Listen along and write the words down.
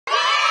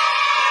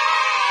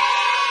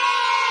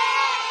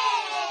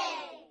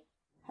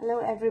Hello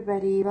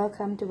everybody,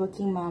 welcome to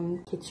Working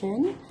Mom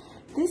Kitchen.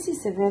 This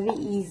is a very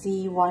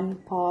easy one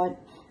pot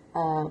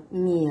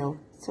meal.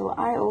 So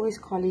I always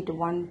call it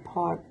one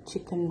pot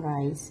chicken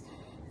rice.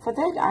 For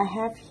that I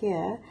have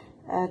here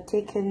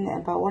taken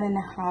about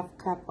 1.5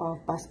 cup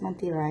of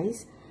basmati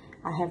rice.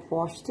 I have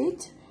washed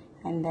it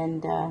and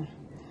then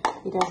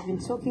it has been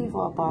soaking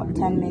for about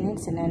 10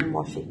 minutes and then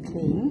wash it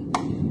clean.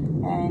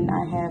 And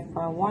I have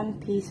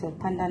one piece of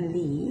pandan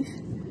leaf.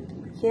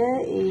 Here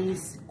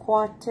is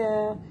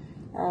quarter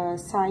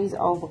size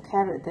of a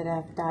carrot that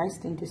I've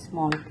diced into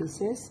small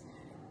pieces.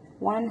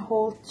 One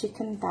whole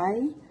chicken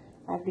thigh.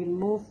 I've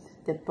removed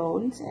the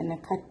bones and I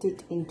cut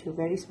it into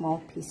very small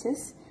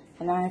pieces.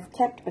 And I've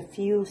kept a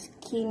few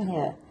skin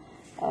here,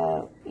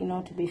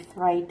 to be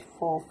fried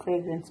for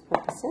fragrance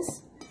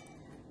purposes.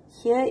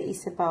 Here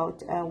is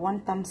about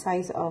 1 thumb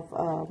size of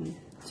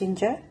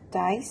ginger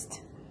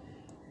diced,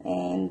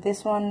 and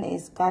this one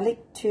is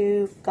garlic,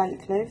 2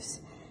 garlic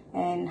cloves,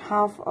 and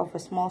half of a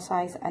small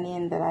size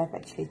onion that I've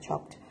actually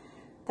chopped.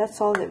 That's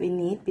all that we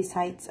need,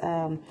 besides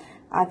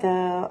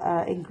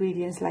other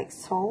ingredients like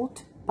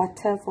salt,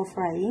 butter for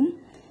frying,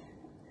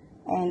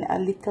 and a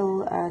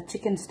little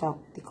chicken stock,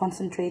 the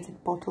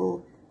concentrated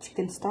bottle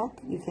chicken stock.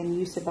 You can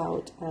use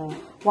about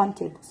 1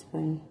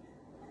 tablespoon.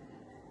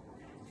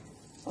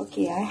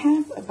 Okay, I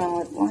have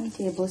about 1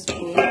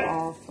 tablespoon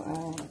of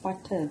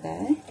butter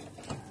there.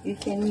 You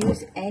can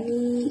use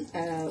any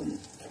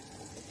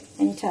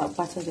type of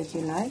butter that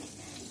you like.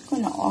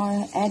 I'm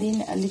gonna add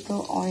in a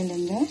little oil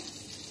in there.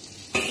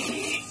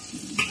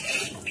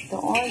 The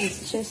oil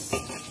is just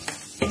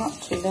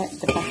not to let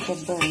the butter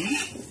burn.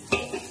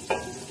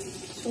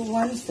 So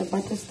once the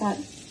butter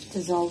starts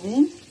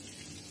dissolving,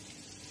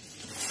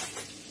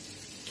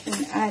 you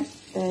can add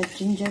the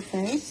ginger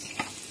first.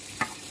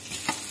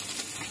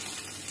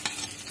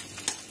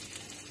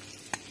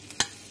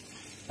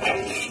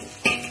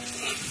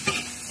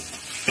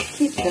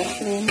 Keep the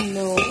flame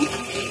low.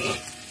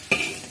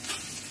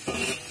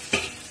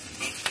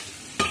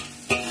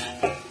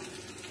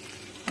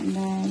 And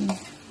then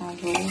I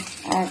will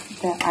add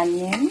the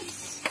onions.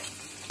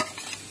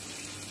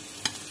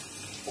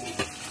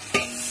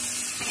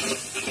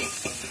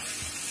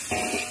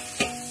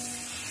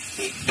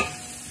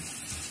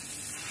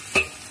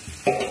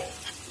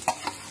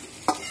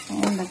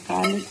 And the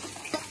garlic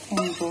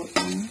can go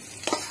in.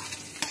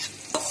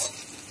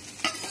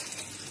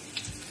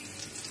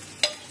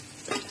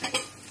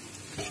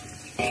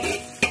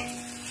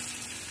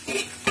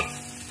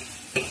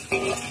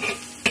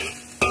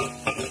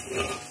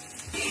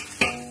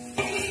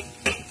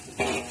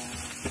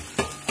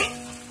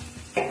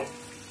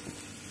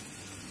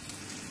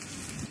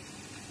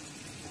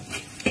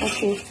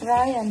 Okay,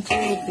 fry until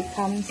it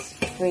becomes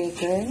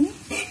fragrant.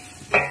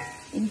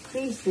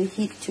 Increase the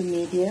heat to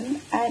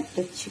medium. Add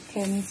the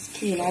chicken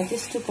skin. I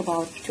just took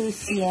about 2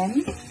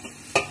 cm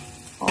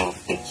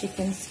of the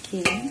chicken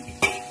skin.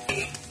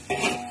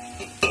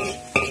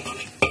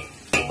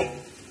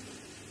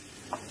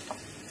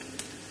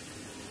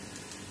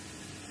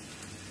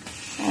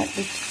 Add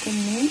the chicken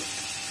meat.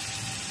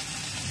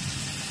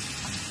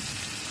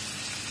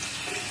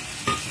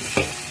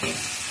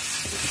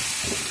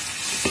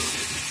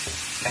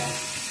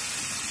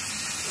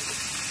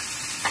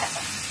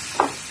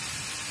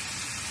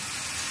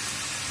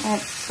 Add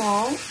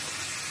salt.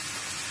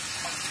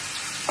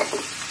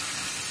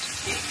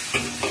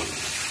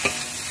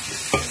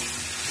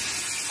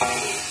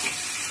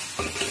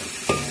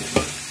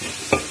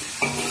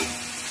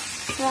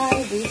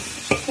 Fry this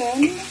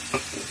chicken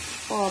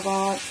for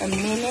about a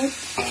minute.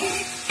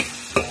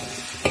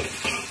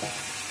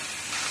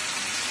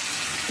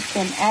 You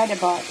can add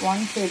about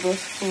 1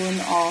 tablespoon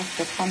of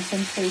the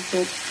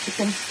concentrated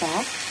chicken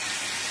stock.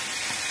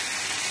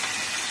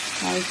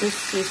 I'll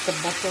just use the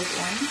buttered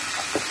one.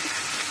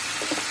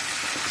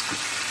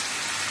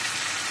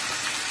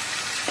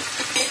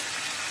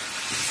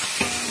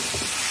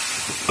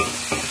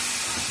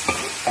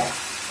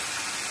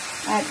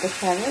 Add the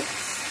carrots.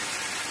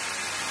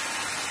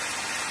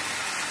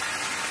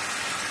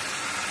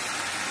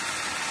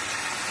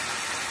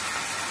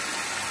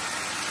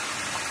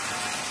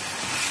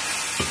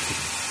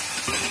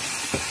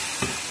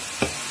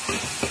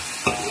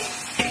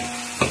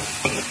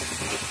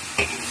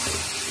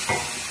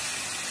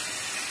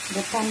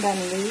 The pandan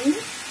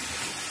leaf.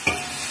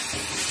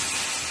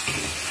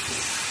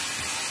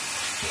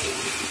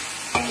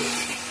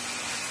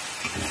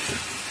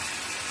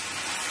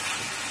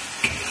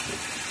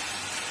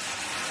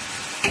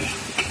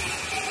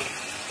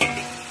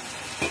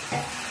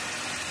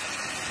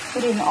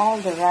 Put in all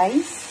the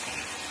rice.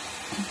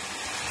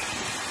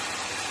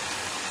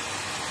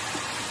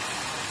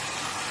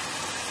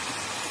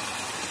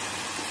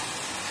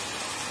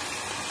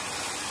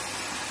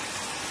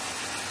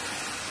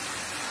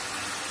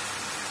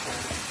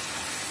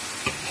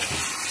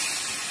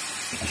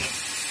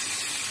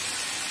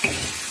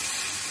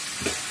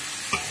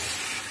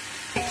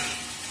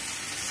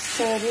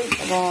 Stir it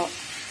about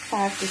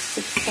 5 to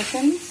 6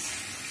 seconds.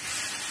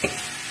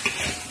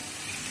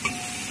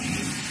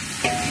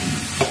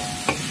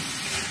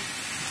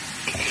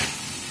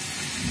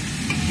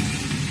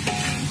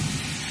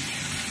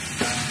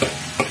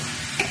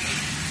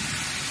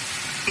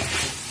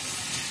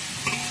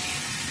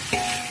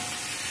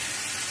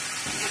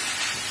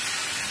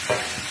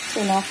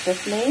 Turn off the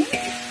flame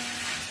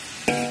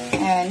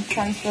and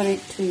transfer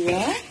it to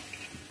your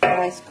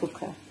rice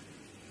cooker.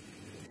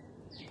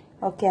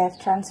 Okay, I've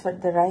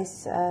transferred the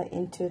rice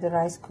into the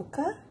rice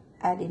cooker.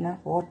 Add enough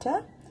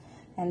water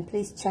and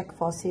please check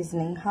for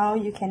seasoning. How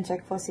you can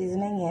check for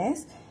seasoning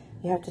is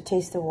you have to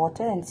taste the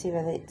water and see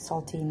whether it's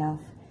salty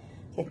enough.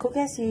 Okay, cook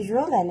as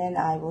usual, and then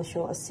I will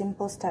show a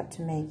simple step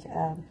to make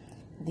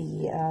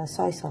the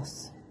soy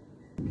sauce.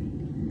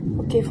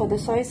 Okay, for the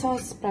soy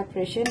sauce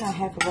preparation, I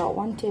have about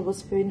 1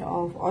 tablespoon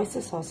of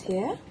oyster sauce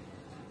here.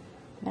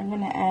 And I'm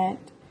going to add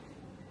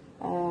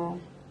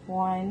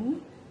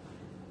 1,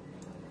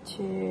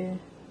 2,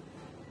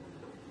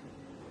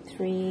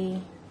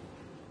 3,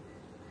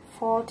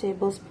 4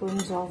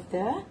 tablespoons of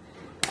the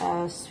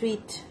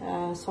sweet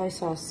soy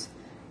sauce,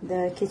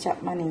 the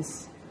kecap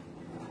manis.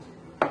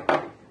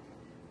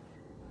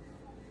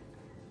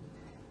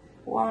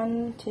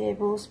 1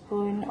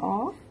 tablespoon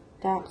of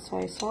dark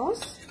soy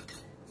sauce.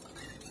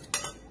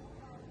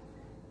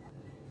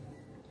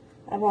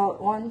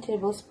 About 1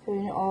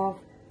 tablespoon of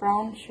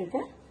brown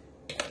sugar,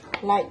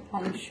 light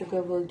brown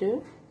sugar will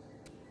do.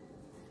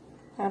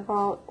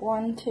 About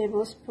 1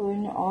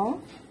 tablespoon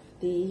of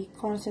the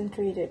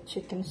concentrated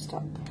chicken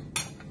stock.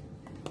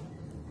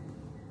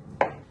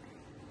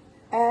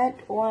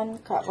 Add 1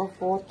 cup of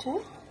water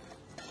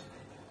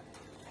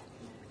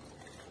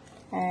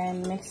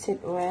and mix it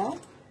well.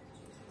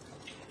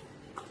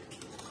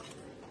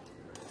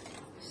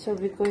 So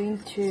we're going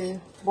to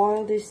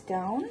boil this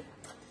down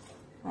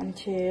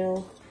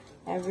until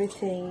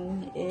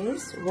everything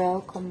is well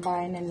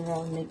combined and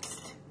well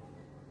mixed.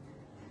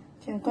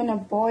 Okay, I'm gonna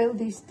boil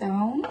this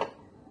down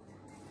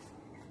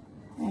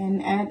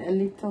and add a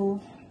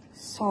little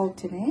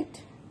salt in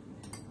it,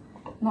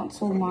 not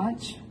so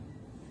much,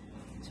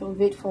 so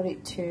wait for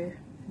it to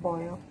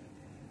boil.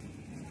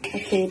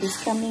 Okay, it is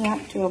coming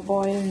up to a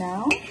boil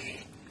now.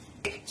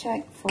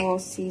 Check for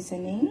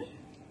seasoning.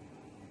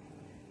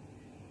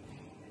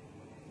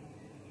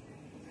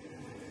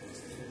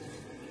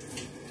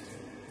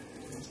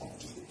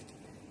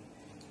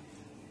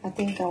 I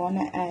think I want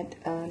to add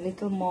a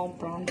little more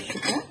brown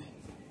sugar.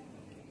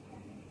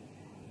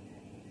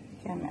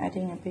 Okay, I'm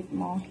adding a bit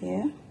more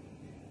here.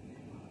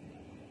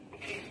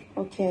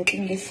 Okay, I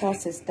think this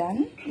sauce is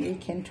done. We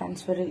can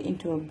transfer it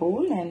into a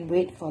bowl and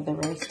wait for the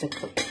rice to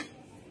cook.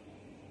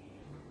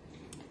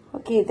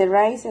 Okay, the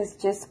rice has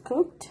just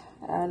cooked.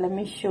 Let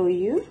me show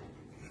you.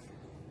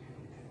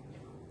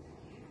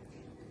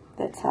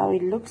 That's how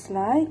it looks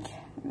like.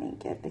 Let me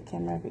get the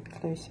camera a bit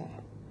closer.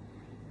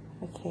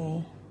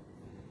 Okay.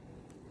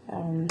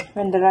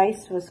 When the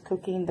rice was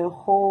cooking, the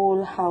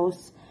whole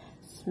house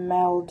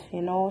smelled,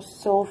 you know,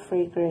 so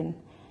fragrant.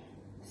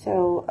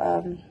 So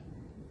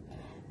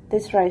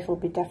this rice will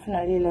be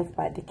definitely loved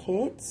by the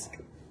kids.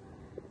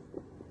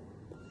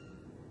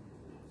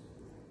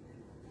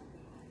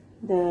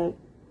 The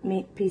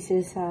meat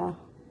pieces are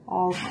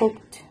all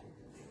cooked.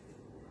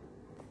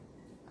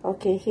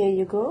 Okay, here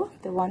you go,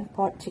 the 1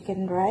 pot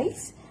chicken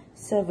rice.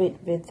 Serve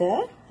it with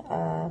the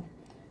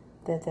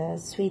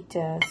sweet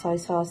soy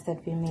sauce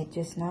that we made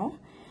just now.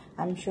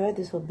 I'm sure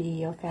this will be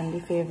your family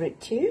favorite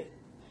too.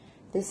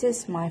 This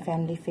is my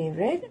family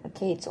favorite.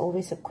 Okay, it's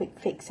always a quick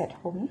fix at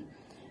home.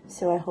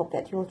 So I hope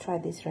that you'll try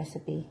this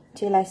recipe.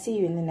 Till I see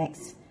you in the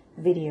next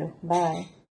video. Bye.